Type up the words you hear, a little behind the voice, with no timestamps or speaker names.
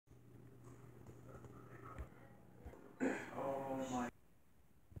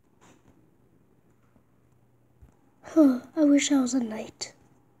I wish I was a knight.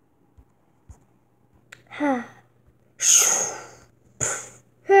 Ha.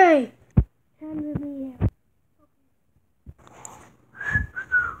 Hey! Hand me here.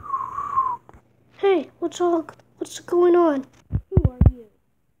 Hey, what's going on? Who are you?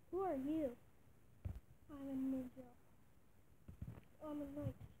 Who are you? I'm a ninja. I'm a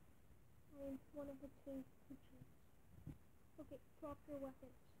knight. I'm one of the king's teachers. Okay, drop your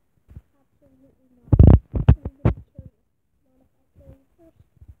weapons. Absolutely not. I'm gonna kill you. Not if I kill you first.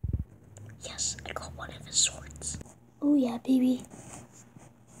 Yes, I got one of his swords. Oh yeah, baby.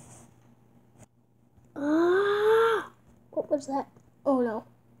 Ah! What was that? Oh no.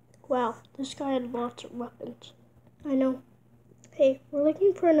 Wow, this guy had lots of weapons. I know. Hey, we're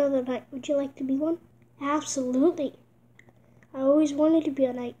looking for another knight. Would you like to be one? Absolutely. I always wanted to be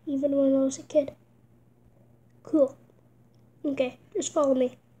a knight, even when I was a kid. Cool. Okay, just follow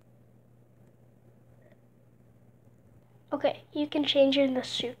me. Okay, you can change in the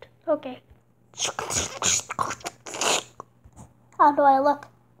suit. Okay. How do I look?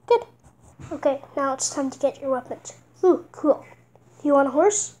 Good. Okay, now it's time to get your weapons. Ooh, cool. Do you want a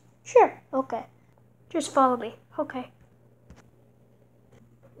horse? Sure. Okay. Just follow me. Okay.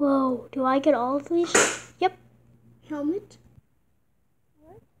 Whoa, do I get all of these? Yep. Helmet.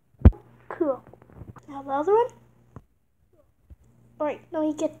 Cool. Now the other one? Alright, now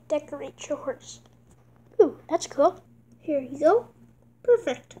you get to decorate your horse. Ooh, that's cool. Here you go.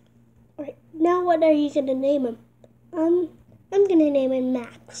 Perfect. Alright, now what are you gonna name him? I'm gonna name him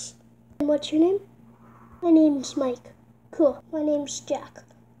Max. And what's your name? My name's Mike. Cool. My name's Jack.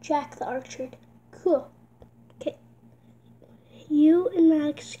 Jack the Archer. Cool. Okay. You and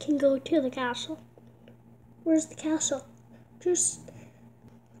Max can go to the castle. Where's the castle? Just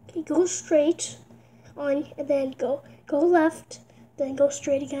go straight on and then go left, then go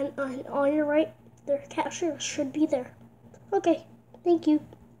straight again, and on your right, their castle should be there. Okay, thank you.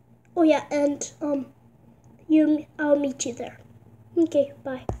 Oh yeah, and I'll meet you there. Okay,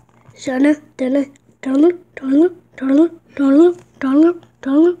 bye. This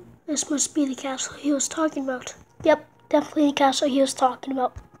must be the castle he was talking about. Yep, definitely the castle he was talking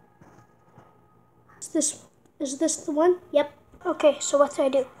about. Is this the one? Yep. Okay, so what do I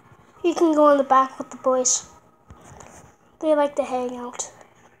do? You can go in the back with the boys. They like to hang out.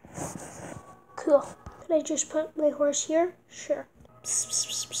 Cool. Can I just put my horse here? Sure.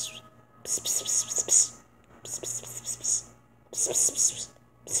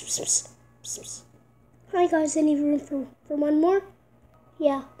 Hi guys, any room for one more?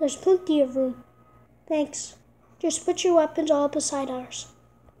 Yeah, there's plenty of room. Thanks. Just put your weapons all beside ours.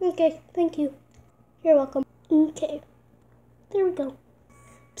 Okay, thank you. You're welcome. Okay. There we go.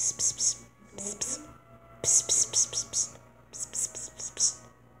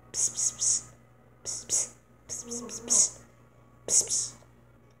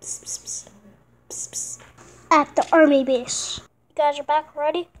 At the army base. You guys are back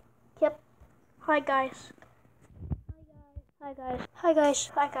already? Yep. Hi guys. Hi guys. Hi guys.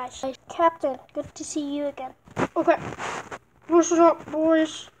 Hi guys. Captain, good to see you again. Okay. Listen up,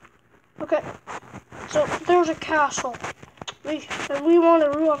 boys. Okay. So there's a castle. We want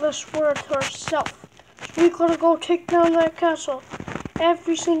to rule this world to ourselves. So we gotta go take down that castle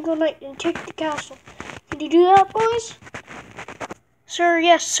every single night and take the castle. Can you do that, boys? Sir,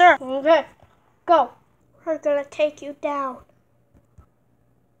 yes, sir. Okay, go. We're gonna take you down.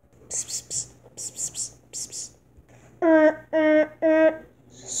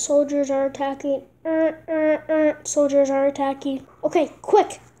 Soldiers are attacking. Soldiers are attacking. Okay,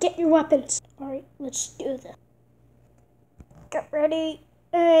 quick, get your weapons. All right, let's do this. Get ready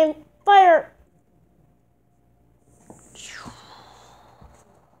and fire.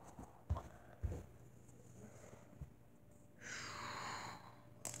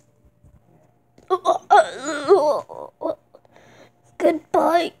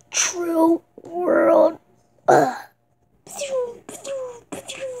 Goodbye, true world.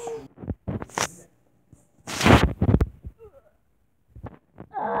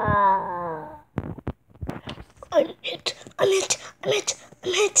 I'm it.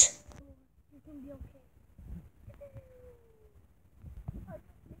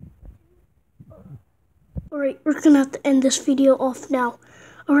 Alright, we're gonna have to end this video off now.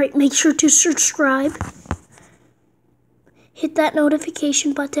 Alright, make sure to subscribe. Hit that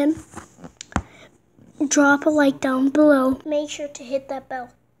notification button. Drop a like down below. Make sure to hit that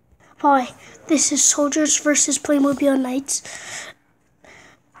bell. Bye. This is Soldiers vs. Playmobil Knights.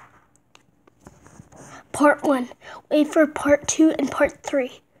 Part 1. Wait for part 2 and part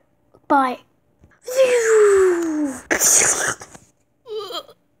 3. Bye.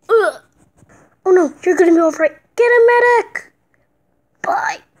 Oh no, you're gonna be alright. Get a medic!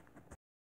 Bye.